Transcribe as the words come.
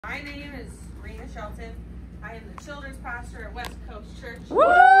My name is Rena, Shelton. I am the children's pastor at West Coast Church. Woo! And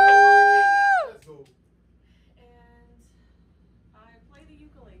I play the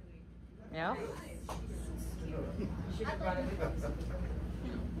ukulele. Yeah.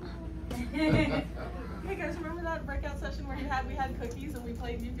 Hey guys, remember that breakout session where we had cookies and we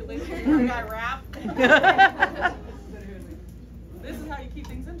played ukulele and our guy rapped? This is how you keep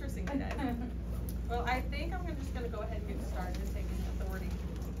things interesting today. Well, I think I'm just going to go ahead and get started taking authoritative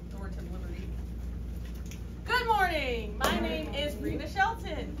liberty. Good morning! My name is Rena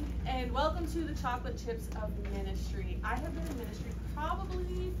Shelton, and welcome to the Chocolate Chips of Ministry. I have been in ministry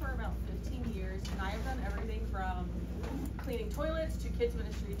probably for about 15 years, and I have done everything from cleaning toilets to kids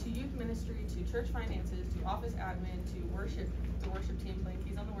ministry to youth ministry to church finances to office admin to the worship team, playing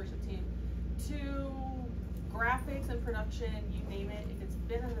keys on the worship team, to graphics and production, you name it. If it's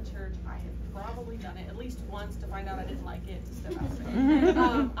been in the church, I have probably done it at least once to find out I didn't like it, to step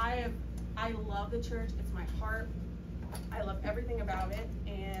out. I love the church. It's my heart. I love everything about it,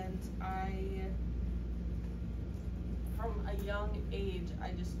 and from a young age,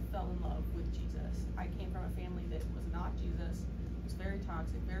 I just fell in love with Jesus. I came from a family that was not Jesus. It was very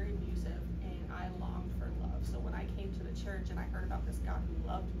toxic, very abusive, and I longed for love. So when I came to the church and I heard about this God who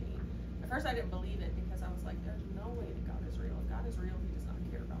loved me, at first I didn't believe it because I was like, there's no way that God is real. If God is real, he does not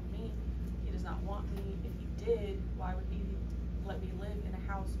care about me. He does not want me. If he did, why would he let me live in a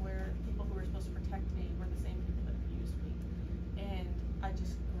house where people who were supposed to protect me were the same people that abused me? And I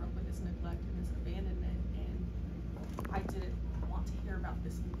just grew up with this neglect and this abandonment, and I didn't want to hear about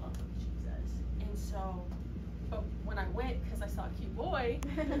this new love of Jesus. And so, but when I went, because I saw a cute boy,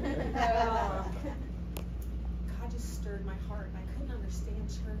 God just stirred my heart, and I couldn't understand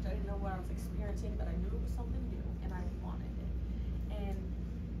church. I didn't know what I was experiencing, but I knew it was something new, and I wanted it. And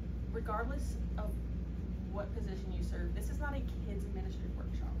regardless of what position you serve, this is not a kids ministry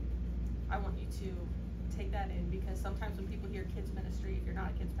workshop. I want you to take that in, because sometimes when people hear kids ministry, if you're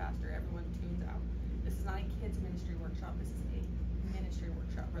not a kids pastor, everyone tunes out. This is not a kids ministry workshop. This is a ministry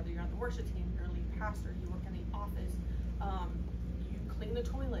workshop. Whether you're on the worship team, you're a lead pastor, you work in the office, you clean the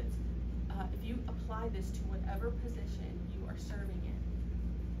toilets. If you apply this to whatever position you are serving in,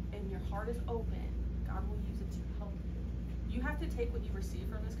 and your heart is open, God will use it to help you. You have to take what you receive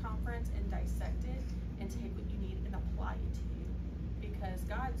from this conference and dissect it and take what you need and apply it to you. Because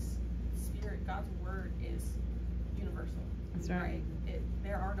God's Spirit, God's Word is universal. That's right.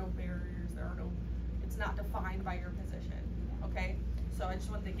 There are no barriers. It's not defined by your position. Okay? So I just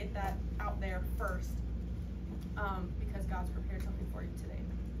wanted to get that out there first, because God's prepared something for you today.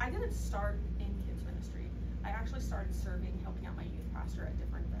 I didn't start in kids ministry. I actually started serving, helping out my youth pastor at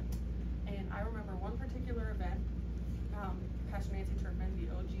different events. And I remember one particular event, Pastor Nancy Turkman, the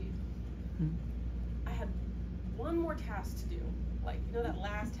OG, I had one more task to do. Like, you know, that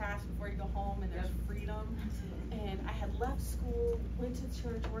last task before you go home and there's freedom. And I had left school, went to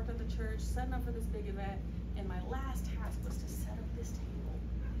church, worked at the church, setting up for this big event, and my last task was to set up this table.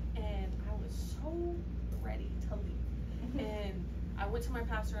 And I was so ready to leave. And I went to my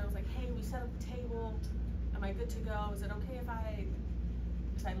pastor and I was like, hey, we set up the table. Am I good to go? Is it okay if I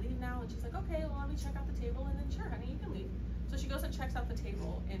leave now? And she's like, okay, well, let me check out the table, and then sure, honey, you can leave. So she goes and checks out the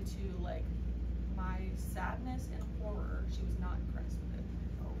table, and to like my sadness and horror, she was not impressed with it.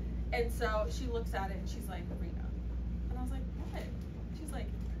 And so she looks at it and she's like, Rena. And I was like, what? She's like,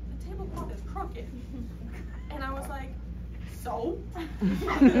 the tablecloth is crooked. And I was like, so?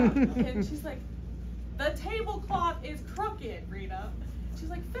 And she's like, the tablecloth is crooked, Rena. She's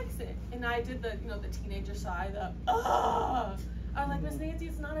like, fix it. And I did the teenager sigh, I was like, Miss Nancy,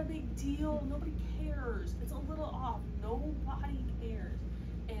 it's not a big deal. Nobody cares. It's a little off. Nobody cares.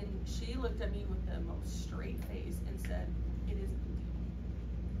 And she looked at me with the most straight face and said, it is a big deal.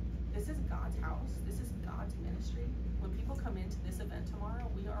 This is God's house. This is God's ministry. When people come into this event tomorrow,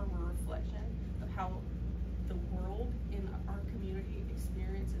 we are a reflection of how the world in our community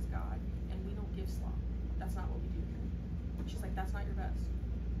experiences God, and we don't give slop. That's not what we do here. She's like, that's not your best.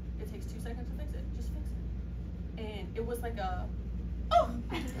 It takes 2 seconds to fix it. Just fix it. And it was like a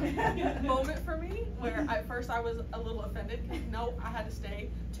moment for me where at first I was a little offended because no, I had to stay.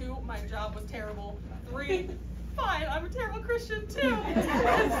 2, my job was terrible. 3, fine, I'm a terrible Christian too.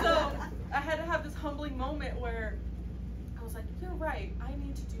 And so I had to have this humbling moment where I was like, you're right, I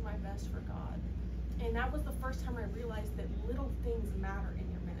need to do my best for God. And that was the first time I realized that little things matter in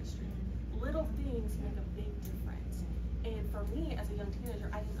your ministry. Little things make a big difference. And for me, as a young teenager,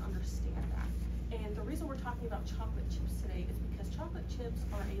 I didn't understand that. And the reason we're talking about chocolate chips today is because chocolate chips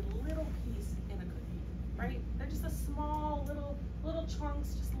are a little piece in a cookie, right? They're just a small little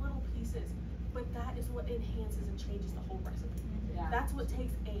chunks, just little pieces. but that is what enhances and changes the whole recipe. Yeah. That's what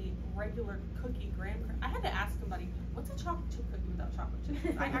takes a regular cookie, graham cracker. I had to ask somebody, what's a chocolate chip cookie without chocolate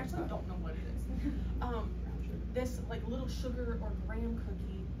chips? I actually don't know what it is. This like little sugar or graham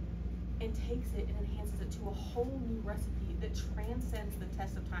cookie, and takes it and enhances it to a whole new recipe that transcends the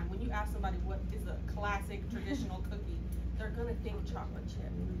test of time. When you ask somebody what is a classic traditional cookie, they're gonna think chocolate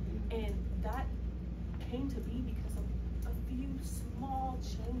chip. And that came to be because of a few small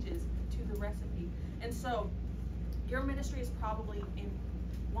changes to the recipe. And so your ministry is probably in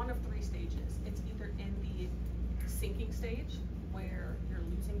one of three stages. It's either in the sinking stage, where you're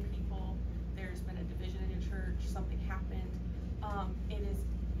losing people, there's been a division in your church, something happened. It is,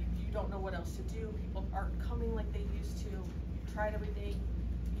 you don't know what else to do, people aren't coming like they used to, tried everything.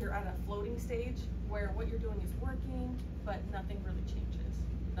 You're at a floating stage where what you're doing is working, but nothing really changes.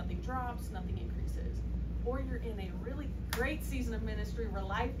 Nothing drops, nothing increases. Or you're in a really great season of ministry where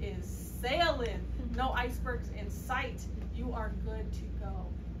life is sailing, no icebergs in sight, you are good to go.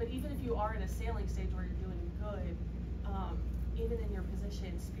 But even if you are in a sailing stage where you're doing good, even in your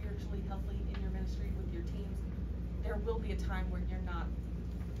position, spiritually, healthily, in your ministry, with your teams, there will be a time where you're not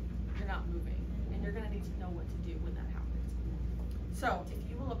moving, and you're gonna need to know what to do when that happens. So if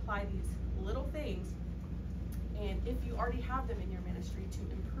you will apply these little things, and if you already have them in your ministry, to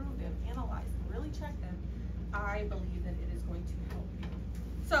improve them, analyze them, really check them, I believe that it is going to help you.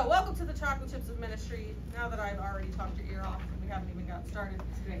 So welcome to the Chocolate Chips of Ministry. Now that I've already talked your ear off and we haven't even got started,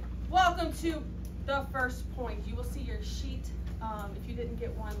 it's great. Welcome to the first point. You will see your sheet. If you didn't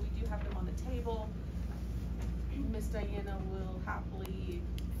get one, we do have them on the table. Miss Diana will happily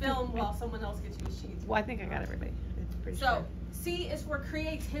film while someone else gets you a sheet. Well, I think I got everybody. It's pretty So, sure. C is for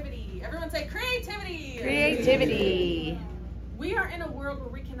creativity. Everyone say creativity. Creativity. We are in a world where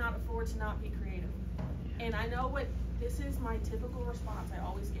we cannot afford to not be creative. And I know what, this is my typical response I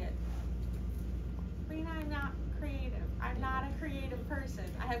always get. Rena, I'm not creative. I'm not a creative person.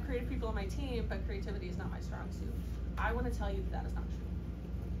 I have creative people on my team, but creativity is not my strong suit. I want to tell you that is not true.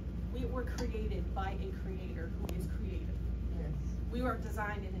 We were created by a creator who is creative. Yes. We were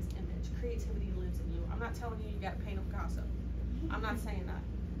designed in his image. Creativity lives in you. I'm not telling you got to paint a Picasso. I'm not saying that.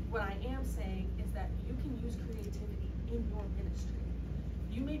 What I am saying is that you can use creativity in your ministry.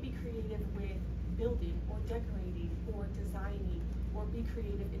 You may be creative with building or decorating or designing, or be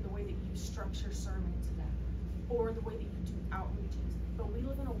creative in the way that you structure sermons, or the way that you do outreaches. But we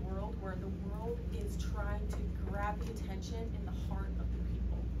live in a world where the world is trying to grab the attention in the heart of the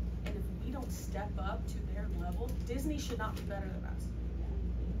people. And if we don't step up to their level, Disney should not be better than us.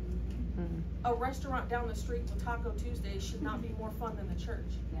 A restaurant down the street with Taco Tuesdays should not be more fun than the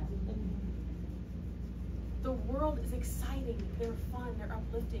church. The world is exciting, they're fun, they're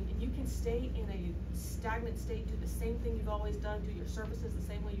uplifting, and you can stay in a stagnant state, do the same thing you've always done, do your services the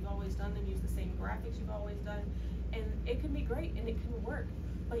same way you've always done them, use the same graphics you've always done, and it can be great and it can work,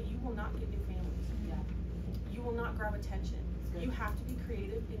 but you will not get new families. You will not grab attention. You have to be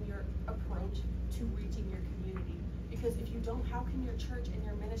creative in your approach to reaching your community, because if you don't, how can your church and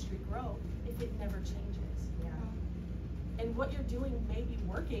your ministry grow if it never changes? And what you're doing may be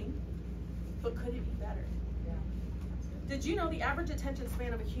working, but could it be better? Did you know the average attention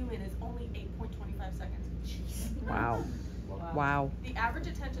span of a human is only 8.25 seconds? Jeez. Wow. Wow. The average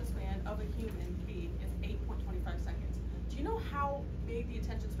attention span of a human being is 8.25 seconds. Do you know how big the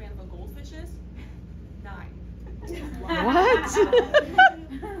attention span of a goldfish is? 9. What?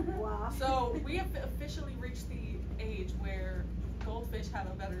 Wow. So we have officially reached the age where goldfish have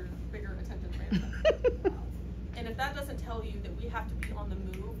a bigger attention span. And if that doesn't tell you that we have to be on the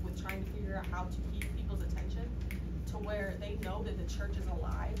move with trying to figure out how to keep people's attention to where they know that the church is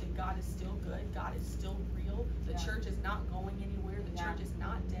alive, that God is still good, God is still real, the church is not going anywhere, the church is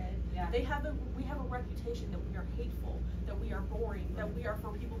not dead. We have a reputation that we are hateful, that we are boring, that we are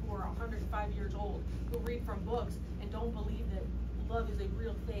for people who are 105 years old, who read from books and don't believe that love is a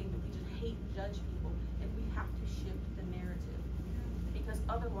real thing, that we just hate and judge people, and we have to shift the narrative. Because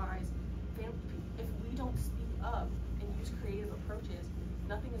otherwise, if we don't speak up and use creative approaches,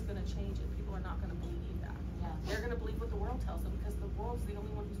 nothing is going to change and people are not going to believe that. They're going to believe what the world tells them, because the world's the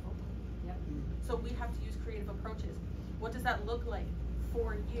only one who's vocal. So we have to use creative approaches. What does that look like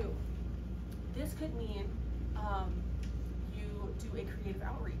for you? This could mean you do a creative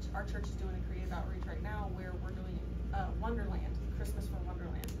outreach. Our church is doing a creative outreach right now where we're doing Wonderland, Christmas for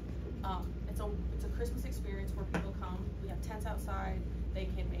Wonderland. It's a Christmas experience where people come. We have tents outside. They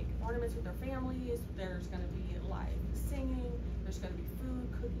can make ornaments with their families. There's going to be live singing. There's going to be food,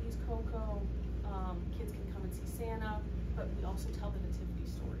 cookies, cocoa. Kids can come and see Santa, but we also tell the nativity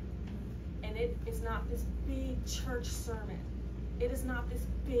story. And it is not this big church sermon. It is not this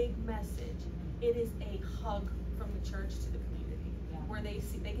big message. it is a hug from the church to the community, where they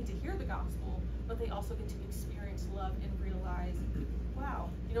get to hear the gospel, but they also get to experience love and realize, wow,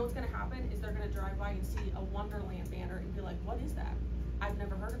 you know what's going to happen is they're going to drive by and see a Wonderland banner and be like, what is that? I've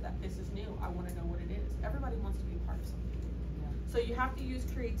never heard of that. This is new. I want to know what it is. Everybody wants to be a part of something. So you have to use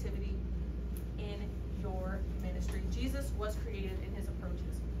creativity in your ministry. Jesus was creative in his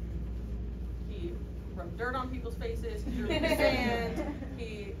approaches. He rubbed dirt on people's faces. He drew in the sand.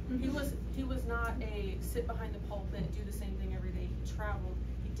 He was not a sit behind the pulpit and do the same thing every day. He traveled.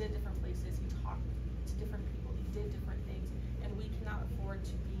 He did different places. He talked to different people. He did different things. And we cannot afford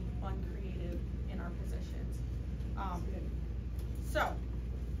to be uncreative in our positions. So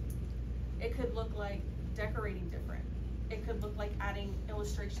it could look like decorating different. It could look like adding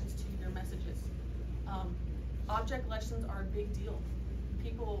illustrations to your messages. Object lessons are a big deal.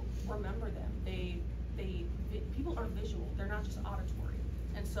 People remember them. People are visual. They're not just auditory.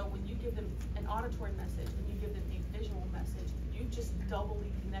 And so when you give them an auditory message, when you give them a visual message, you just doubly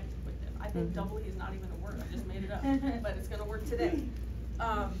connected with them. I think doubly is not even a word. I just made it up, but it's going to work today.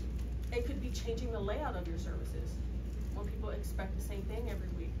 It could be changing the layout of your services. When people expect the same thing every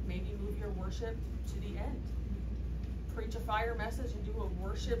week, maybe move your worship to the end. Preach a fire message and do a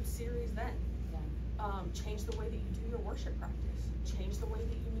worship series then. Change the way that you do your worship practice. Change the way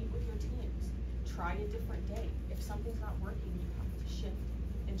that you meet with your teams. Try a different day. If something's not working, you have to shift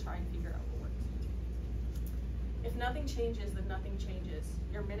and try and figure out what works. If nothing changes, then nothing changes.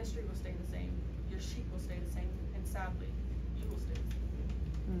 Your ministry will stay the same. Your sheep will stay the same. And sadly, you will stay the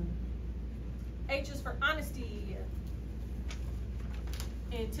same. H is for honesty.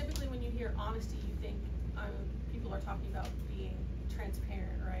 And typically when you hear honesty, you think people are talking about being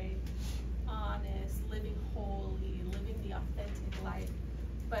transparent, right? Honest, living holy, living the authentic life.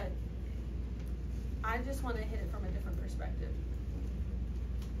 But I just want to hit it from a different perspective.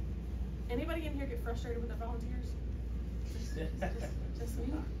 Anybody in here get frustrated with their volunteers? Just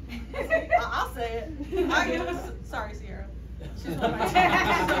me? I'll say it. Sorry, Sierra. She's one of my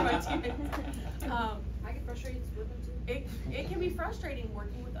teammates. I get frustrated with them too. It can be frustrating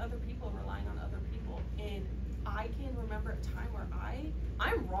working with other people, relying on other people. And I can remember a time where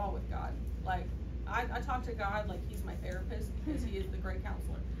I'm raw with God. Like, I talk to God like he's my therapist because he is the great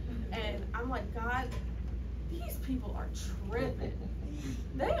counselor. And I'm like, God, these people are tripping.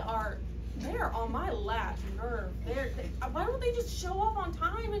 They are on my last nerve. Why don't they just show up on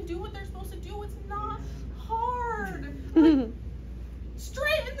time and do what they're supposed to do? It's not hard. Like,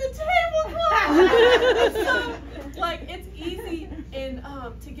 straighten the tablecloth. So, like, it's easy and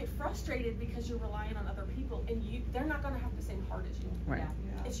to get frustrated because you're relying on other people, and they're not going to have the same heart as you. Right.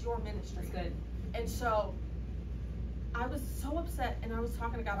 Yeah. It's your ministry. That's good. And so I was so upset, and I was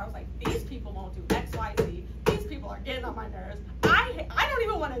talking to God. I was like, these people won't do X, Y, Z. These people are getting on my nerves. I don't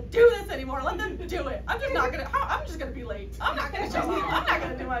even want to do this anymore. Let them do it. I'm just gonna be late. I'm not gonna show up. I'm not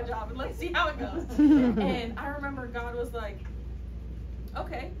gonna do my job, and let's see how it goes. And I remember God was like,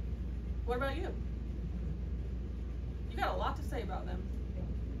 okay, what about you? You got a lot to say about them,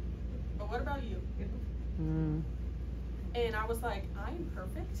 but what about you? And I was like, I'm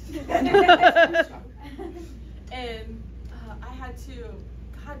perfect. And I had to,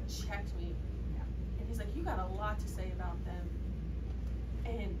 God checked me. And he's like, you got a lot to say about them.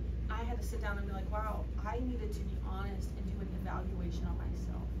 And I had to sit down and be like, wow, I needed to be honest and do an evaluation on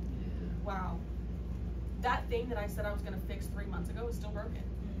myself. Wow. That thing that I said I was going to fix 3 months ago is still broken.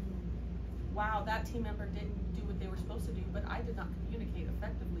 Wow, that team member didn't do what they were supposed to do, but I did not communicate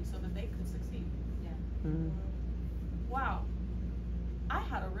effectively so that they could succeed. Wow, I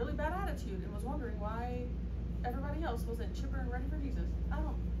had a really bad attitude and was wondering why everybody else wasn't chipper and ready for Jesus.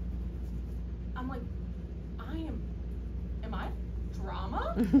 I'm like, am I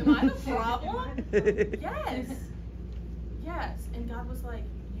drama? Am I the problem? Yes. And God was like,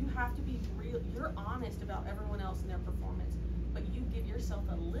 you have to be real. You're honest about everyone else and their performance, but you give yourself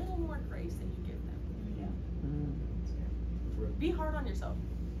a little more grace than you give them. Be hard on yourself.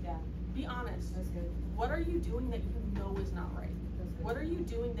 Be honest. That's good. What are you doing that you know is not right? What are you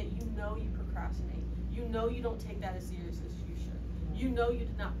doing that you know you procrastinate? You know you don't take that as serious as you should. You know you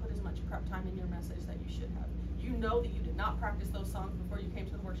did not put as much prep time in your message that you should have. You know that you did not practice those songs before you came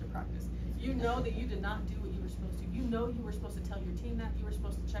to the worship practice. You know that you did not do what you were supposed to. You know you were supposed to tell your team that. You were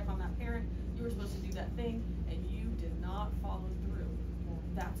supposed to check on that parent. You were supposed to do that thing, and you did not follow through.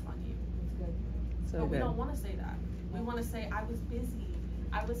 That's on you. That's good. But we don't want to say that. We want to say, I was busy.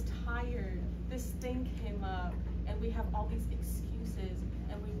 I was tired. This thing came up. And we have all these excuses,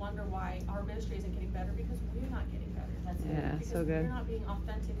 and we wonder why our ministry isn't getting better because we're not getting better. That's good. Yeah, Because so good. we're not being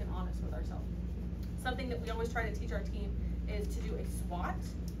authentic and honest with ourselves. Something that we always try to teach our team is to do a SWOT.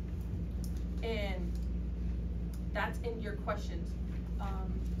 And that's in your questions.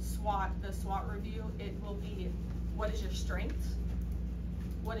 The SWOT review, it will be, what is your strengths?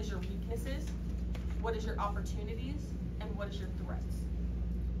 What is your weaknesses? What is your opportunities? And what is your threats?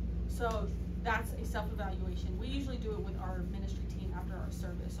 So that's a self-evaluation. We usually do it with our ministry team after our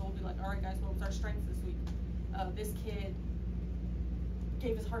service. So we'll be like, all right guys, what was our strengths this week? This kid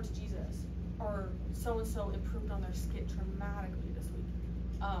gave his heart to Jesus, or so-and-so improved on their skit dramatically this week.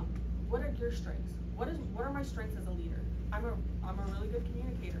 What are your strengths? What are my strengths as a leader? I'm a really good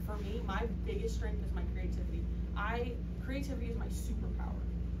communicator. For me, my biggest strength is my creativity. Creativity is my superpower.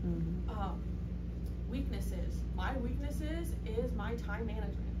 Mm-hmm. Weaknesses. My weaknesses is my time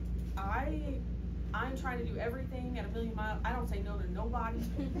management. I'm trying to do everything at a million miles. I don't say no to nobody.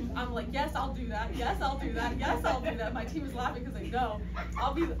 I'm like, yes, I'll do that. Yes, I'll do that. Yes, I'll do that. My team is laughing because they know.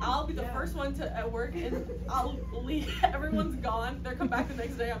 I'll be the first one at work, and I'll leave. Everyone's gone. They come back the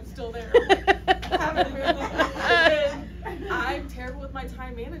next day. I'm still there. I'm terrible with my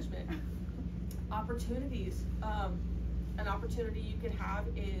time management. Opportunities. An opportunity you can have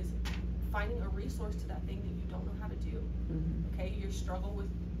is finding a resource to that thing that you don't know how to do. Mm-hmm. Okay, you struggle with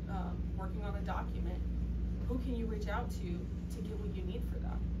working on a document. Who can you reach out to get what you need for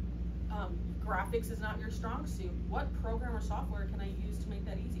that? Graphics is not your strong suit. What program or software can I use to make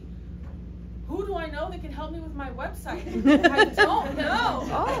that easy? Who do I know that can help me with my website? I don't know.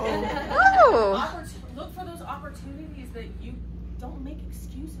 Look for those opportunities that you don't make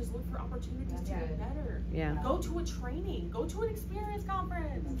excuses. Look for opportunities to get better. Yeah. Go to a training. Go to an experience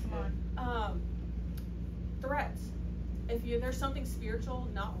conference. Threats. If there's something spiritual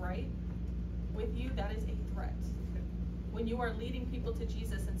not right with you, that is a threat. When you are leading people to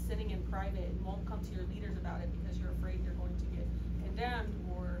Jesus and sitting in private and won't come to your leaders about it because you're afraid you're going to get condemned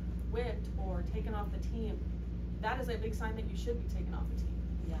or whipped or taken off the team, that is a big sign that you should be taken off the team.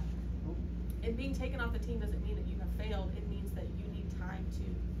 Yeah. And being taken off the team doesn't mean that you have failed. It means that you need time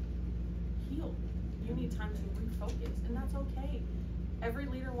to heal. You need time to refocus, and that's okay. Every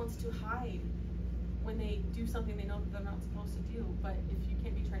leader wants to hide when they do something they know that they're not supposed to do, but if you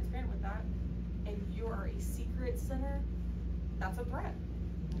can't be transparent with that, and you are a secret sinner, that's a threat.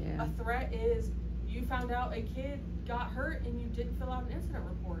 Yeah. A threat is you found out a kid got hurt and you didn't fill out an incident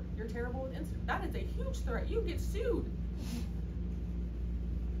report. You're terrible with incident. That is a huge threat. You get sued.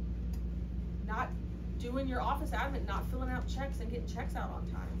 Not doing your office admin, not filling out checks and getting checks out on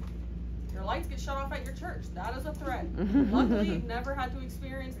time. Your lights get shut off at your church. That is a threat. Luckily, never had to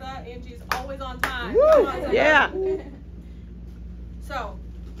experience that. Angie's always on time. Woo! Yeah. So,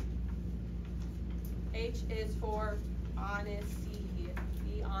 H is for honesty.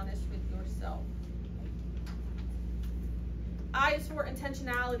 Be honest with yourself. I is for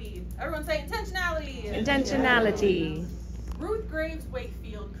intentionality. Everyone say intentionality. Intentionality. Ruth Graves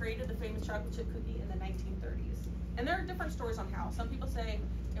Wakefield created the famous chocolate chip cookie in the 1930s. And there are different stories on how. Some people say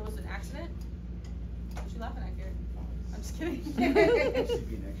it was an accident. What's she laughing at, Garrett? I'm just kidding.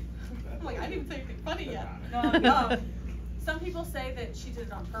 I'm like, I didn't even say anything funny yet. Some people say that she did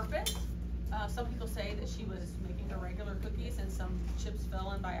it on purpose. Some people say that she was making her regular cookies and some chips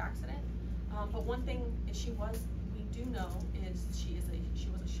fell in by accident. But one thing we do know is she was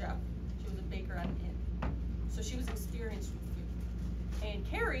a chef. She was a baker at an inn. So she was experienced with food. And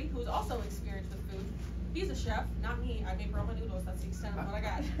Carrie, who's also experienced with food, he's a chef, not me. I make ramen noodles. That's the extent of what I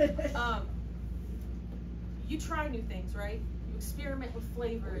got. You try new things, right? You experiment with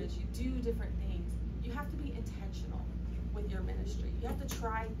flavors. You do different things. You have to be intentional with your ministry. You have to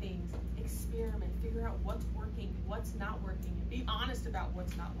try things, experiment, figure out what's working, what's not working. Be honest about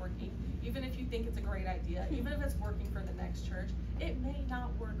what's not working. Even if you think it's a great idea, even if it's working for the next church, it may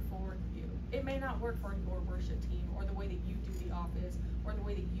not work for you. It may not work for your worship team or the way that you do the office or the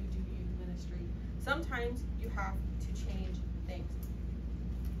way that you do youth ministry. Sometimes you have to change things,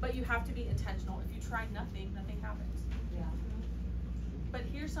 but you have to be intentional. If you try nothing happens. Yeah. But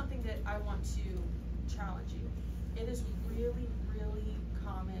here's something that I want to challenge you. It is really, really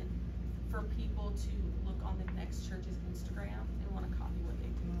common for people to look on the next church's Instagram and want to copy what they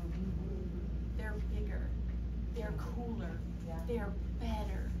do. They're bigger, they're cooler, they're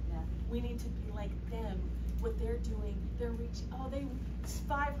better. We need to be like them. What they're doing, they're reaching.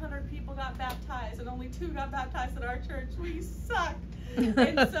 500 people got baptized and only 2 got baptized at our church. We suck.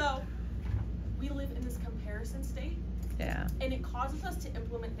 And so we live in this comparison state. Yeah. And it causes us to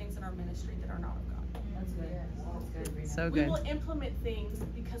implement things in our ministry that are not of God. That's good. That's good. So We good. will implement things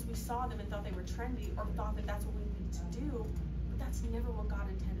because we saw them and thought they were trendy or thought that that's what we needed to do, but that's never what God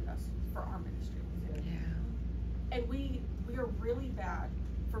intended us for our ministry. Yeah. And we are really bad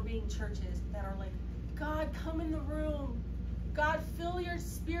for being churches that are like, God, come in the room. God, fill your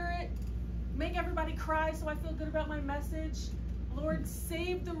spirit. make everybody cry so I feel good about my message. Lord,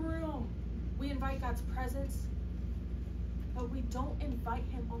 save the room. We invite God's presence, but we don't invite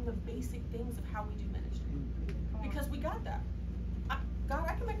him on the basic things of how we do ministry. Because we got that. God,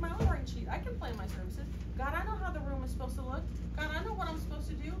 I can make my own writing sheet. I can plan my services. God, I know how the room is supposed to look. God, I know what I'm supposed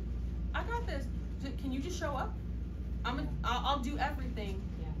to do. I got this. Can you just show up? I'll do everything.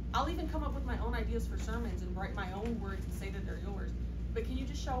 Yeah. I'll even come up with my own ideas for sermons and write my own words and say that they're yours. But can you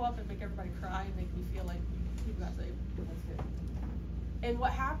just show up and make everybody cry and make me feel like you got saved? That's good. And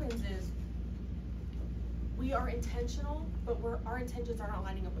what happens is we are intentional, but our intentions are not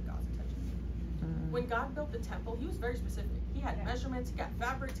lining up with God's intentions. When God built the temple, he was very specific. He had measurements, he got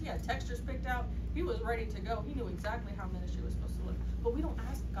fabrics, he had textures picked out. He was ready to go. He knew exactly how ministry was supposed to look. But we don't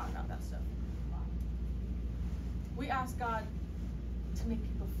ask God about that stuff. We ask God to make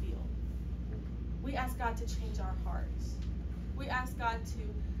people feel. We ask God to change our hearts. We ask God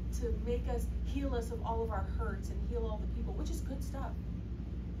to make us, heal us of all of our hurts and heal all the people, which is good stuff.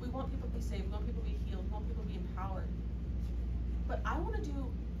 We want people to be saved. We want people to be healed. We want people to be empowered. But I want to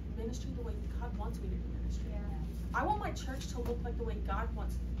do ministry the way God wants me to do ministry. Yeah. I want my church to look like the way God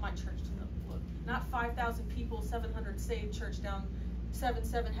wants my church to look. Not 5,000 people, 700 saved church down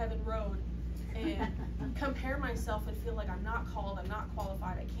 77 Heaven Road, and compare myself and feel like I'm not called, I'm not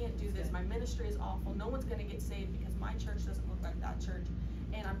qualified, I can't do this, my ministry is awful, no one's going to get saved because my church doesn't look like that church,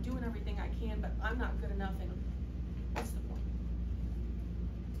 and I'm doing everything I can, but I'm not good enough, and what's the point?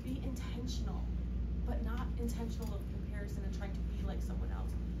 Be intentional, but not intentional of comparison and trying to be like someone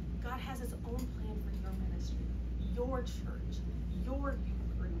else. God has his own plan for your ministry, your church, your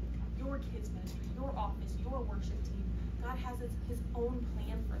youth group, your kids ministry, your office, your worship team. God has his own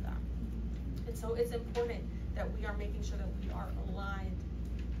plan for them. And so it's important that we are making sure that we are aligned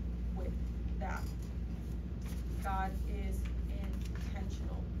with that. God is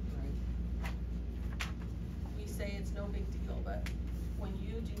intentional. We say it's no big deal, but when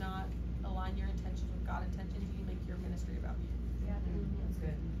you do not align your intentions with God's intentions, you make your ministry about you. Yeah, that's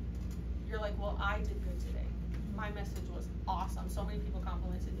good. You're like, well, I did good today. My message was awesome. So many people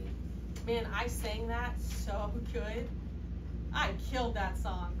complimented me. Man, I sang that so good. I killed that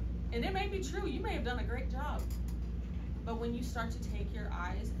song. And it may be true. You may have done a great job. But when you start to take your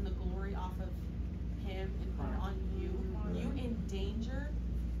eyes and the glory off of him and put it on you, you endanger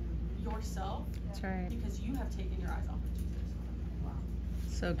yourself. That's right. Because you have taken your eyes off of Jesus. Wow.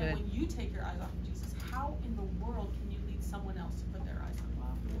 So good. And when you take your eyes off of Jesus, how in the world can you lead someone else to put their eyes on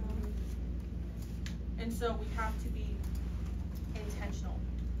God? And so we have to be intentional.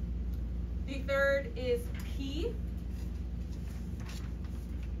 The third is P,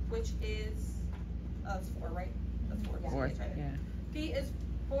 which is, that's 4, right? That's 4. Fourth, right? yeah. P is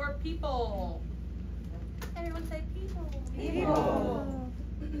for people. Everyone say people. People.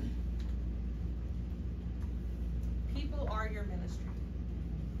 People are your ministry.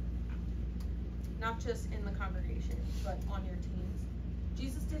 Not just in the congregation, but on your teams.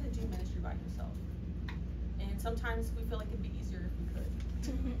 Jesus didn't do ministry by himself. And sometimes we feel like it'd be easier if we could.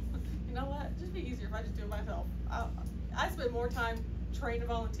 You know what? Just be easier if I just do it myself. I spend more time training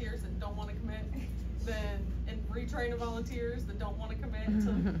volunteers that don't want to commit and retraining volunteers that don't want to commit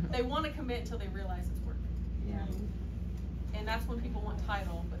until they want to commit until they realize it's work. Yeah. And that's when people want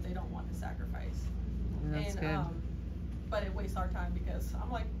title, but they don't want the sacrifice. That's and good. But it wastes our time because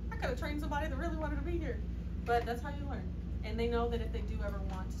I'm like, I could have trained somebody that really wanted to be here. But that's how you learn. And they know that if they do ever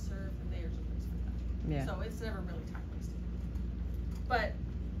want to serve, then there's a place for them. Yeah. So it's never really time wasted. But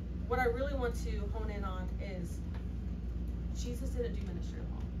what I really want to hone in on is Jesus didn't do ministry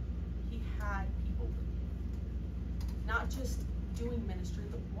alone. He had people with him. Not just doing ministry,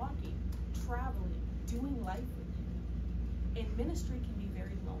 but walking, traveling, doing life with you. And ministry can be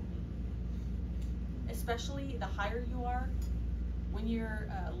very lonely. Especially the higher you are, when you're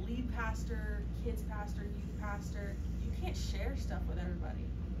a lead pastor, kids pastor, youth pastor, you can't share stuff with everybody.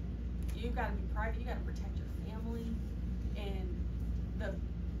 You've got to be private, you got to protect your family, and the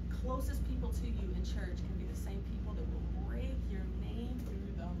closest people to you in church can be the same people that will break your name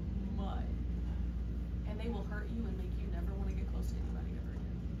through the mud. And they will hurt you and make you never want to get close to anybody ever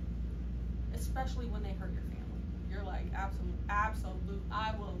again. Especially when they hurt your family. You're like, absolute,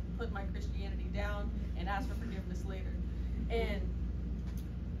 I will put my Christianity down and ask for forgiveness later. And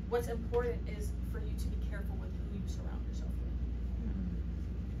what's important is for you to be careful with who you surround yourself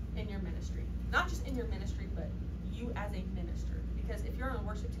with in your ministry. Not just in your ministry, but you as a minister. Because if you're on a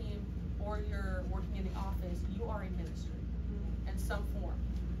worship team or you're working in the office, you are a ministry in some form.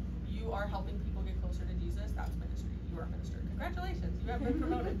 You are helping people get closer to Jesus. That's ministry. You are a minister. Congratulations, you have been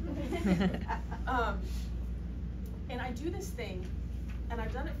promoted. And I do this thing And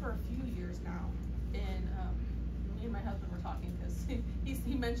I've done it for a few years now. And me and my husband were talking because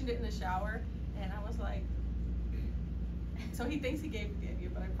he mentioned it in the shower, and I was like, so he thinks he gave me the idea,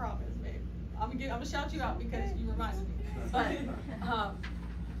 but I promise, babe, I'm gonna shout you out because you reminded me. But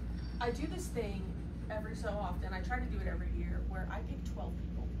I do this thing every so often. I try to do it every year where I pick 12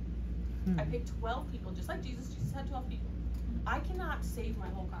 people. I pick 12 people, just like Jesus. Jesus had 12 people. I cannot save my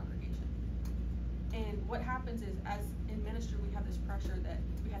whole congregation. And what happens is, as in ministry, we have this pressure that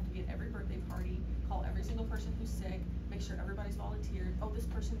we have to be at every birthday party, call every single person who's sick, make sure everybody's volunteered. Oh, this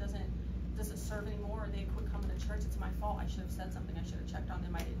person doesn't serve anymore, or they quit coming to church. It's my fault. I should have said something. I should have checked on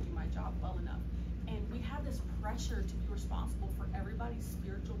them. I didn't do my job well enough. And we have this pressure to be responsible for everybody's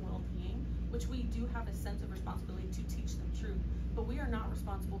spiritual well-being, which we do have a sense of responsibility to teach them truth. But we are not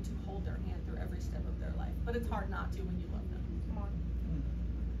responsible to hold their hand through every step of their life. But it's hard not to when you love them. Come on.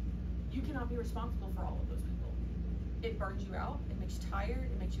 You cannot be responsible for all of those people. It burns you out. It makes you tired.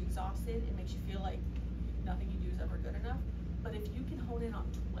 It makes you exhausted. It makes you feel like nothing you do is ever good enough. But if you can hone in on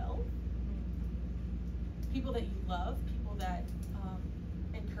 12 people that you love, people that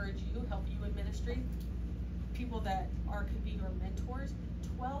encourage you, help you in ministry, people that could be your mentors,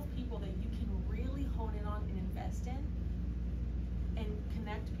 12 people that you can really hone in on and invest in and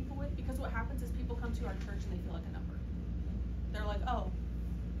connect people with. Because what happens is people come to our church and they feel like a number. They're like, oh,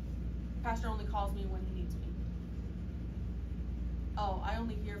 Pastor only calls me when he needs me. Oh, I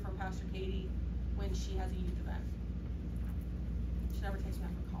only hear from Pastor Katie when she has a youth event. She never takes me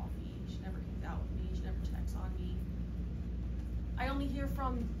out for coffee. She never hangs out with me. She never checks on me. I only hear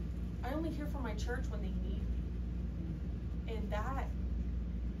from my church when they need me. And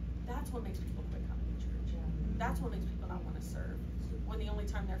that's what makes people quit coming to church. That's what makes people not want to serve. When the only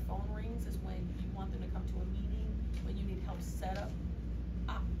time their phone rings is when you want them to come to a meeting, when you need help set up.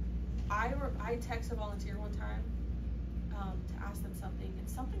 I texted a volunteer one time to ask them something, and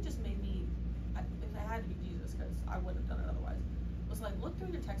something just made me, it had to be Jesus, because I wouldn't have done it otherwise, was like, look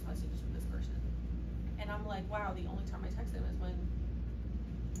through your text messages from this person. And I'm like, wow, the only time I text them is when,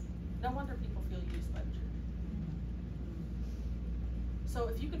 no wonder people feel used by the church. So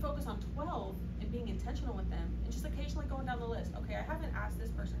if you can focus on 12 and being intentional with them, and just occasionally going down the list, okay, I haven't asked this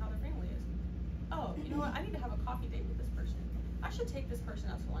person how their family is. Oh, you know what, I need to have a coffee date with this person. I should take this person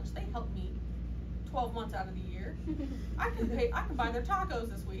out to lunch. They help me 12 months out of the year. I can buy their tacos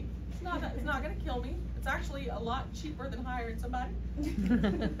this week. It's not gonna kill me. It's actually a lot cheaper than hiring somebody.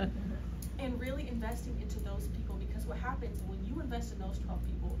 And really investing into those people, because what happens when you invest in those 12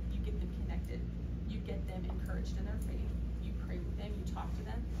 people, you get them connected, you get them encouraged in their faith, you pray with them, you talk to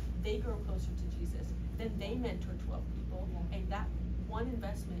them, they grow closer to Jesus, then they mentor 12 people, and that one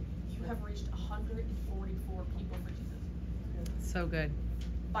investment, you have reached 144 people for Jesus. So good.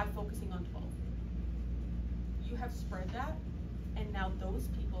 By focusing on 12. You have spread that, and now those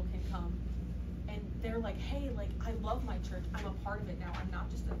people can come and they're like, hey, like, I love my church. I'm a part of it now. I'm not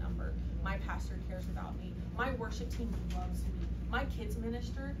just a number. My pastor cares about me. My worship team loves me. My kids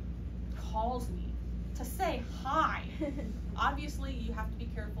minister calls me to say hi. Obviously, you have to be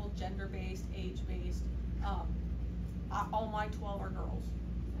careful, gender-based, age-based. All my 12 are girls.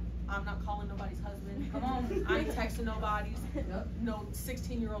 I'm not calling nobody's husband. Come on. I ain't texting nobody's, no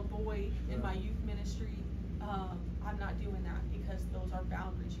 16-year-old boy in my youth ministry. I'm not doing that, because those are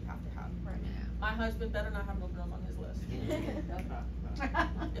boundaries you have to have. Right. Yeah. My husband better not have no girls on his list.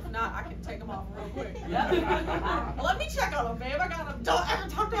 If not, I can take them off real quick. Well, let me check on them, babe. I got them. Don't ever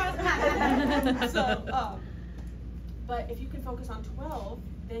talk to my husband. So, but if you can focus on 12,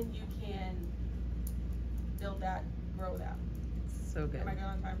 then you can build that, grow that. So good. Am I good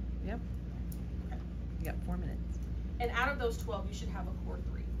on time? Yep. Okay. You got 4 minutes. And out of those 12, you should have a core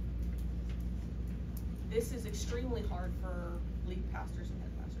 3. This is extremely hard for lead pastors and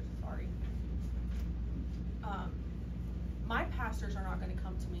head pastors, sorry. My pastors are not going to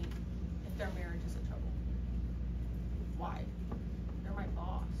come to me if their marriage is in trouble. Why? They're my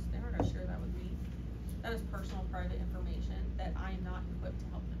boss. They're not going to share that with me. That is personal, private information that I am not equipped to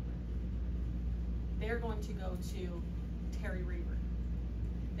help them with. They're going to go to Terry Reaver.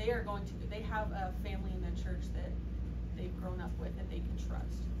 They have a family in their church that they've grown up with that they can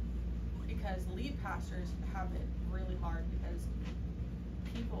trust. Because lead pastors have it really hard, because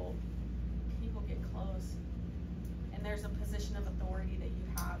people get close, and there's a position of authority that you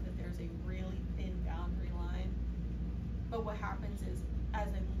have, that there's a really thin boundary line. But what happens is,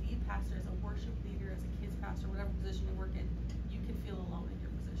 as a lead pastor, as a worship leader, as a kids pastor, whatever position you work in, you can feel alone in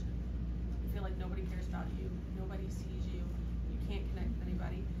your position. You feel like nobody cares about you, nobody sees you, you can't connect with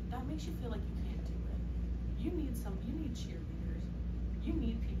anybody. That makes you feel like you can't do it. You need cheerleaders. You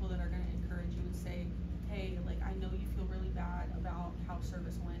need people that are going to encourage you and say, hey, like, I know you feel really bad about how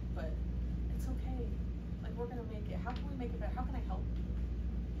service went, but it's okay. Like, we're gonna make it. How can we make it better? How can I help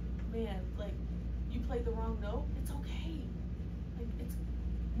you? Man, like, you played the wrong note. It's okay. Like, it's,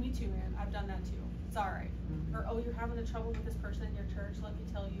 me too, man. I've done that too. It's alright. Or, oh, you're having a trouble with this person in your church. Let me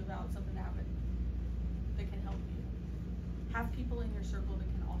tell you about something that happened that can help you. Have people in your circle that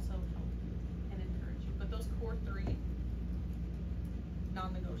can also help you and encourage you. But those core three,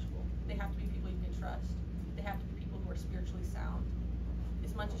 non-negotiable. They have to be people you can trust. They have to be people who are spiritually sound.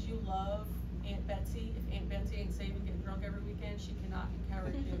 As much as you love Aunt Betsy, if Aunt Betsy ain't saved and getting drunk every weekend, she cannot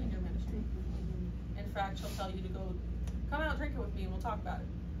encourage you in your ministry. In fact, she'll tell you to go, come out drinking with me and we'll talk about it.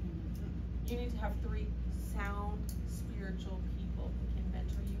 You need to have three sound spiritual people who can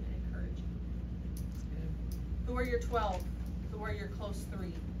mentor you and encourage you. Who are your 12? Who are your close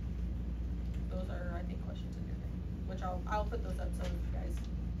three? Those are, I think, questions in your thing. Which I'll put those up so if you guys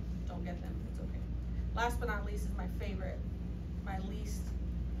don't get them, it's okay. Last but not least is my favorite. My least.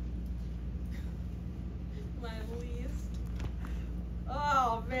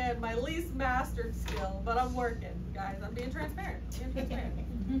 Oh man, my least mastered skill. But I'm working, guys. I'm being transparent.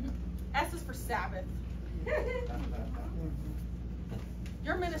 S is for Sabbath.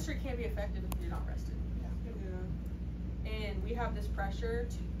 Your ministry can't be effective if you're not rested. And we have this pressure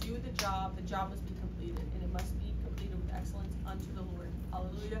to do the job must be completed, and it must be completed with excellence unto the Lord.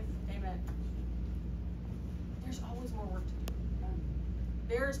 Hallelujah. Amen. There's always more work to do.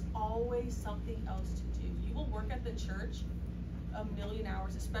 There's always something else to do. You will work at the church a million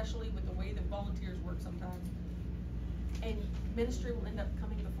hours, especially with the way that volunteers work sometimes. And ministry will end up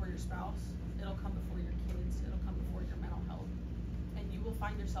coming before your spouse. It'll come before your kids. It'll come before your mental health. And you will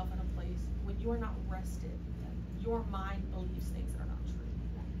find yourself in a place when you are not rested. Your mind believes things that are not true.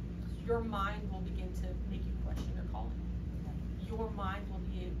 Your mind will begin to make you question your calling. Your mind will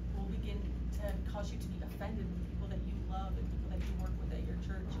begin to cause you to be offended with people that you love and people that you work with at your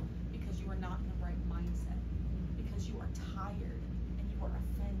church because you are not in the right mindset. Because you are tired and you are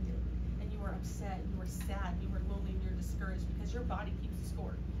offended and you are upset, you are sad, you are lonely, and you're discouraged because your body keeps the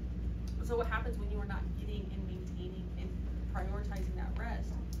score. So what happens when you are not getting and maintaining and prioritizing that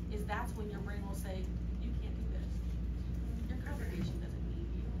rest is that's when your brain will say, you can't do this. Your congregation doesn't need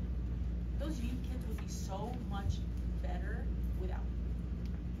you. Those youth kids would be so much better without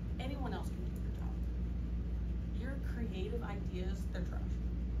you. Anyone else can do your job. Your creative ideas, they're trash.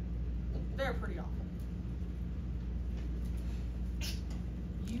 They're pretty awful.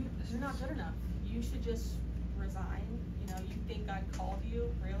 You're not good enough. You should just resign. You know, you think God called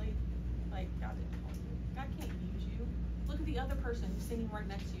you, really? Like, God didn't call you. God can't use you. Look at the other person who's sitting right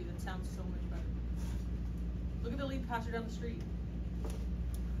next to you that sounds so much better. Look at the lead pastor down the street.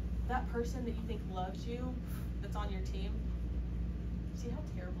 That person that you think loves you, that's on your team, see how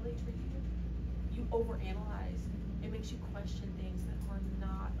terrible they treat you? You overanalyze. It makes you question things that are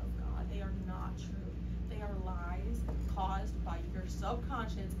not of God. They are not true. They are lies caused by your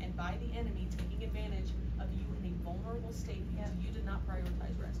subconscious and by the enemy taking advantage of you in a vulnerable state because you did not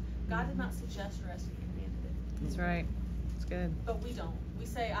prioritize rest. God did not suggest rest, He commanded it. That's right. It's good. But we don't. We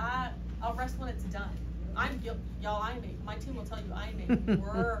say, I'll rest when it's done. I'm guilty. Y'all, my team will tell you I am a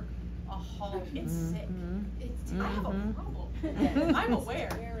workaholic. It's sick. I have a problem. I'm aware.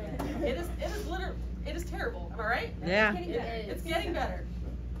 It is literally, it is terrible. Am I right? Yeah. It's getting better.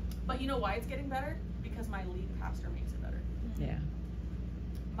 But you know why it's getting better? Because my lead pastor makes it better. Yeah.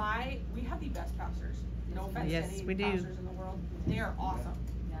 We have the best pastors. No offense to any pastors in the world. They are awesome.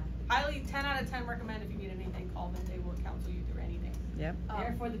 Yeah. Highly 10 out of 10 recommend if you need anything, call them. They will counsel you through anything. Yep.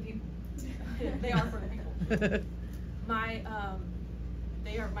 They're for the people. They are for the people.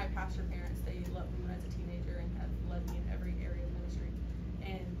 They are my pastor parents. They loved me when I was a teenager and have led me in every area of ministry.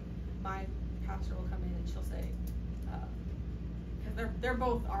 And my pastor will come in and she'll say, because they're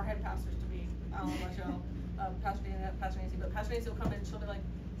both our head pastors to me. I don't know about y'all, Pastor Dan and Pastor Nancy, but Pastor Nancy will come in and she'll be like,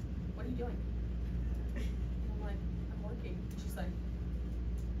 "What are you doing?" And I'm like, "I'm working." She's like,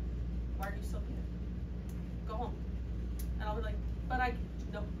 "Why are you still here? Go home." And I'll be like,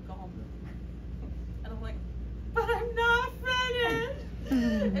 "No, go home." And I'm like, "But I'm not finished."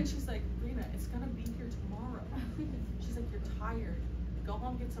 And she's like, "Rena, it's gonna be here tomorrow." She's like, "You're tired. Go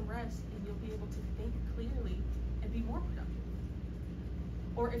home, get some rest, and you'll be able to think clearly and be more productive."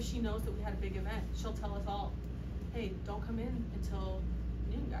 Or if she knows that we had a big event, she'll tell us all, "Hey, don't come in until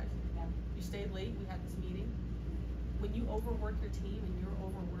noon, guys. You stayed late, we had this meeting." When you overwork your team and you're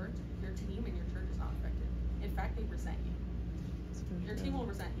overworked, your team and your church is not effective. In fact, they resent you. Your team will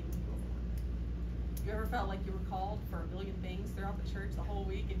resent you when you overwork. You ever felt like you were called for a million things throughout the church the whole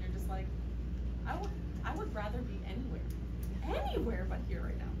week and you're just like, I would rather be anywhere but here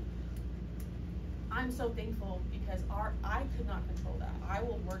right now. I'm so thankful because I could not control that. I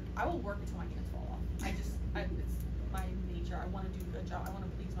will work until my hands fall off. It's my nature. I want to do a good job. I want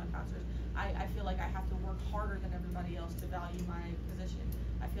to please my pastors. I feel like I have to work harder than everybody else to value my position.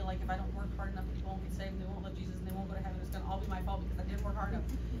 I feel like if I don't work hard enough, people won't get saved, and they won't love Jesus, and they won't go to heaven. It's going to all be my fault because I didn't work hard enough.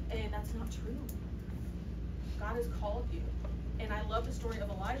 And that's not true. God has called you. And I love the story of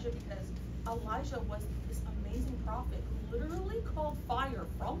Elijah because Elijah was this amazing prophet who literally called fire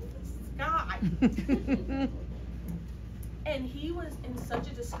from the sky. And he was in such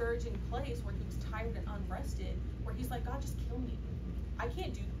a discouraging place where he was tired and unrested, where he's like, God, just kill me. I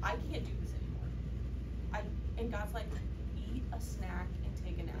can't do this anymore. And God's like, eat a snack and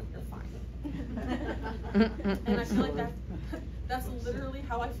take a nap. You're fine. And I feel like that's literally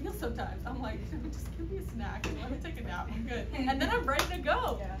how I feel sometimes. I'm like, just give me a snack and let me take a nap. I'm good. And then I'm ready to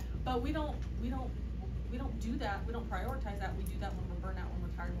go. Yeah. But we don't do that. We don't prioritize that. We do that when we're burnt out, when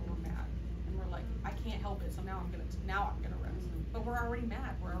we're tired, when we're mad. And we're like, I can't help it, so now I'm gonna rest. But we're already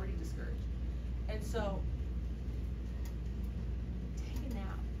mad, we're already discouraged. And so take a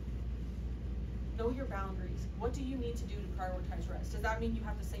nap. Know your boundaries. What do you need to do to prioritize rest? Does that mean you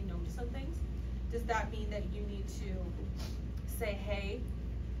have to say no to some things? Does that mean that you need to say, hey,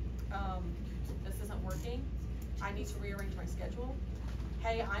 this isn't working, I need to rearrange my schedule?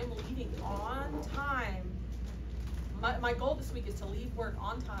 Hey, I'm leaving on time. My goal this week is to leave work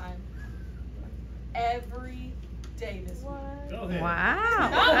on time every day this week. Go ahead. Wow.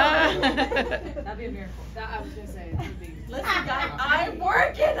 That'd be a miracle. I was gonna say it would be. Listen, guys, I'm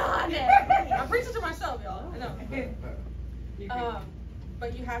working on it. I'm preaching to myself, y'all. I know.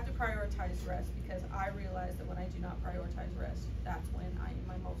 But you have to prioritize rest because I realize that when I do not prioritize rest, that's when I am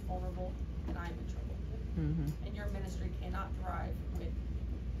my most vulnerable and I'm in trouble. Mm-hmm. And your ministry cannot thrive with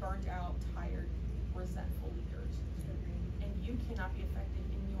burned out, tired, resentful leaders. And you cannot be effective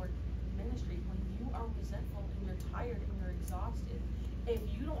in your ministry when you are resentful and you're tired and you're exhausted. If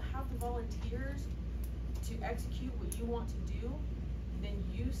you don't have the volunteers to execute what you want to do, then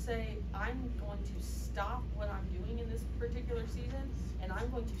you say, I'm going to stop what I'm doing in this particular season, and I'm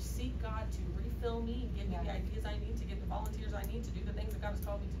going to seek God to refill me and give me the ideas I need to get the volunteers I need to do the things that God has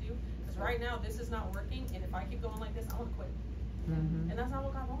called me to do. Because right now, this is not working, and if I keep going like this, I want to quit. Mm-hmm. And that's not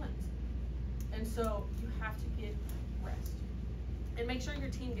what God wants. And so you have to get rest. And make sure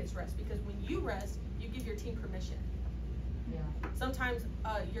your team gets rest, because when you rest, you give your team permission. Yeah. Sometimes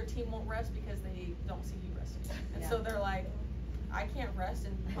your team won't rest because they don't see you resting. And so they're like, I can't rest,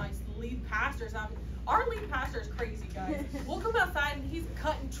 and my lead pastor's our lead pastor is crazy, guys. We'll come outside and he's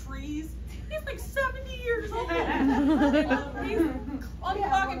cutting trees. He's like 70 years old. He's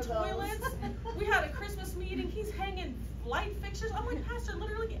unclogging toilets. We had a Christmas meeting. He's hanging light fixtures. I'm like, Pastor,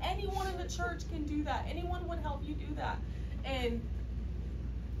 literally anyone in the church can do that. Anyone would help you do that. And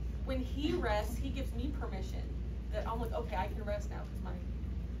when he rests, he gives me permission that I'm like, okay, I can rest now because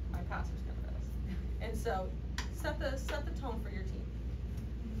my pastor's gonna rest. And so set the tone for your team.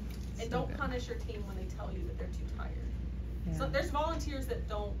 And So don't good. punish your team when they tell you that they're too tired. Yeah. So there's volunteers that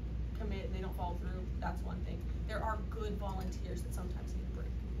don't commit and they don't follow through. That's one thing. There are good volunteers that sometimes need a break.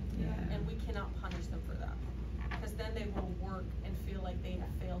 Yeah. And we cannot punish them for that. Because then they will work and feel like they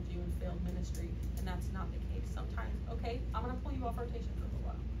have failed you and failed ministry. And that's not the case. Sometimes, okay, I'm going to pull you off rotation for a little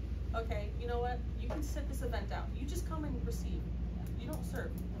while. Okay, you know what? You can sit this event out. You just come and receive. You don't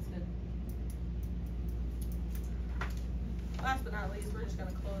serve. That's good. Last but not least, we're just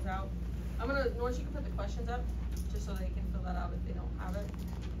gonna close out. Norris, you can put the questions up, just so they can fill that out if they don't have it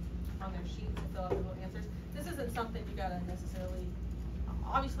on their sheets to fill out the little answers. This isn't something you gotta necessarily,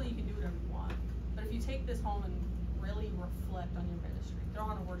 obviously you can do whatever you want, but if you take this home and really reflect on your ministry, throw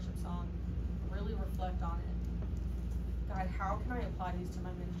on a worship song, really reflect on it. God, how can I apply these to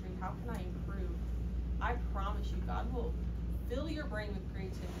my ministry? How can I improve? I promise you, God will fill your brain with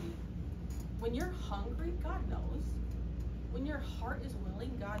creativity. When you're hungry, God knows. When your heart is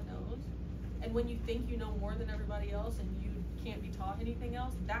willing, God knows. And when you think you know more than everybody else and you can't be taught anything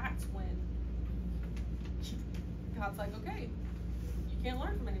else, that's when God's like, okay, you can't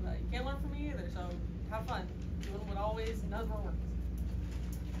learn from anybody. You can't learn from me either, so have fun doing what always does what works.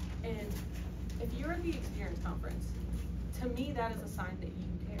 And if you're at the Experience Conference, to me that is a sign that you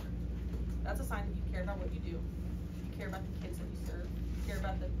care. That's a sign that you care about what you do. You care about the kids that you serve. You care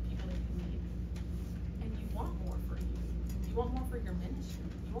about the people that you meet. And you want more for you. You want more for your ministry.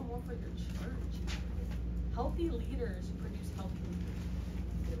 You want more for your church. Healthy leaders produce healthy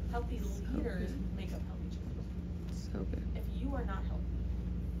leaders. Healthy leaders make up healthy churches. So good. If you are not healthy,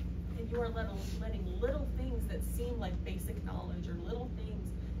 and you are letting little things that seem like basic knowledge or little things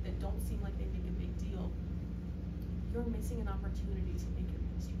that don't seem like they make a big deal, you're missing an opportunity to make your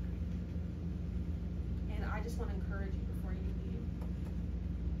ministry great. I just want to encourage you before you leave.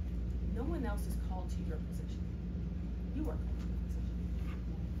 No one else is called to your position. You are called to your position.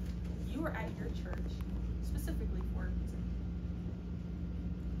 You are at your church specifically for a reason.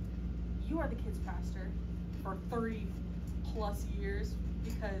 You are the kids pastor for 30+ years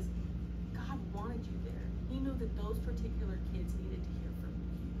because God wanted you there. He knew that those particular kids needed to hear from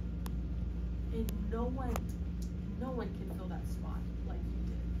you. And no one can fill that spot like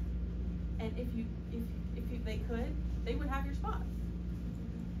you did. And if they could, they would have your spot.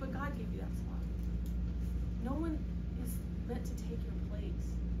 But God gave you that spot. No one is meant to take your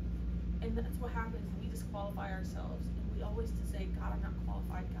place. And that's what happens. We disqualify ourselves, and we always say, God, I'm not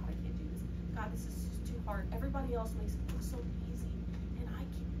qualified. God, I can't do this. God, this is just too hard. Everybody else makes it look so easy, and I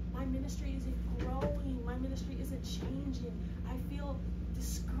can't. My ministry isn't growing. My ministry isn't changing. I feel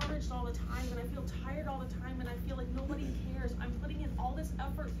discouraged all the time, and I feel tired all the time, and I feel like nobody cares. I'm putting in all this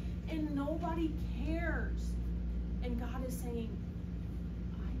effort, and nobody cares. And God is saying,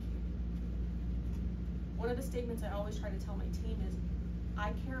 I care. One of the statements I always try to tell my team is,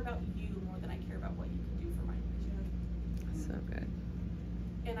 I care about you more than I care about what you can do for my mission. So good.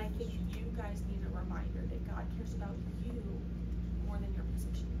 And I think you guys need a reminder that God cares about you more than your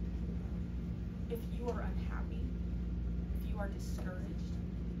position. If you are unhappy, if you are discouraged,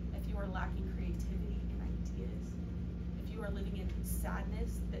 if you are lacking creativity and ideas, if you are living in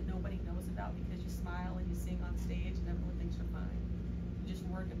sadness that nobody knows about because you smile and you sing on stage and everyone thinks you're fine, you just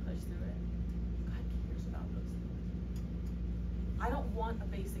work and push through it, God cares about those things. I don't want a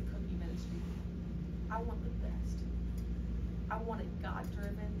basic cookie ministry. I want the best. I want it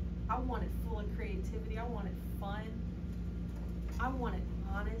God-driven. I want it full of creativity. I want it fun. I want it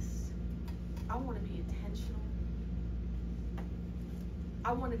honest. I want to be intentional.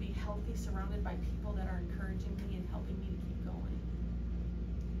 I want to be healthy, surrounded by people that are encouraging me and helping me to keep going.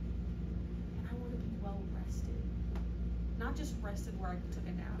 And I want to be well rested. Not just rested where I took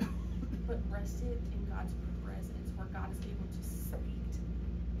a nap, but rested in God's presence, where God is able to speak to me.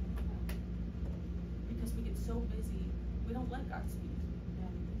 Because we get so busy, we don't let God speak.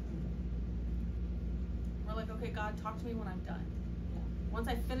 We're like, okay, God, talk to me when I'm done. Once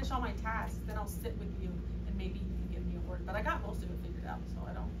I finish all my tasks, then I'll sit with you and maybe you can give me a word. But I got most of it figured out, so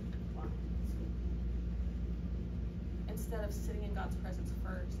I don't. Instead of sitting in God's presence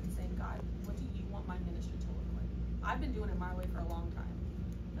first and saying, God, what do you want my ministry to look like? I've been doing it my way for a long time.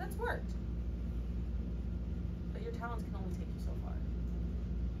 That's worked. But your talents can only take you so far.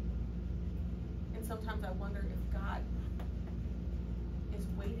 And sometimes I wonder if God is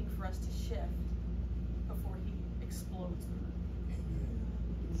waiting for us to shift before he explodes the room.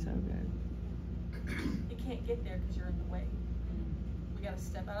 So good. It can't get there because you're in the way. We got to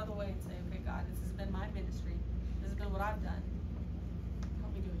step out of the way and say, okay, God, this has been my ministry. This has been what I've done.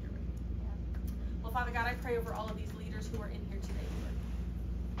 Help me do it your way. Well, Father God, I pray over all of these leaders who are in here today, Lord.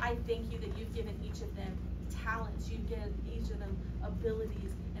 I thank you that you've given each of them talents. You've given each of them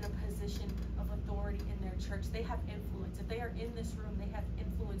abilities and a position of authority in their church. They have influence. If they are in this room, they have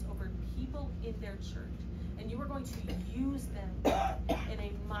influence over people in their church. And you are going to use them in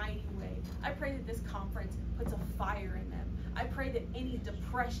a mighty way. I pray that this conference puts a fire in them. I pray that any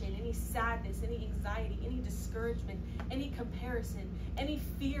depression, any sadness, any anxiety, any discouragement, any comparison, any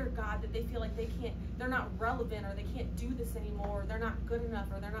fear, God, that they feel like they're not relevant, or they can't do this anymore, or they're not good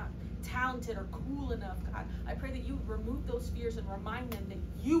enough, or they're not talented or cool enough, God. I pray that you remove those fears and remind them that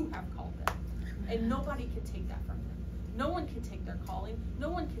you have called them. And nobody can take that from them. No one can take their calling.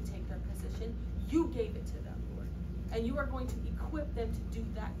 No one can take their position. You gave it to them, Lord. And you are going to equip them to do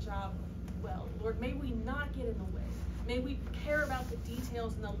that job well. Lord, may we not get in the way. May we care about the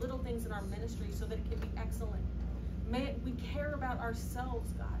details and the little things in our ministry so that it can be excellent. May we care about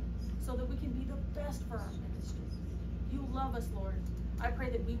ourselves, God, so that we can be the best for our ministry. You love us, Lord. I pray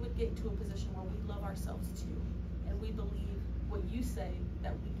that we would get into a position where we love ourselves too, and we believe what you say,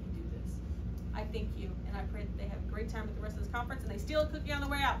 that we can do this. I thank you, and I pray that they have a great time with the rest of this conference, and they steal a cookie on the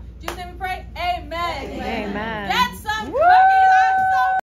way out. In Jesus' name we pray, amen. Amen.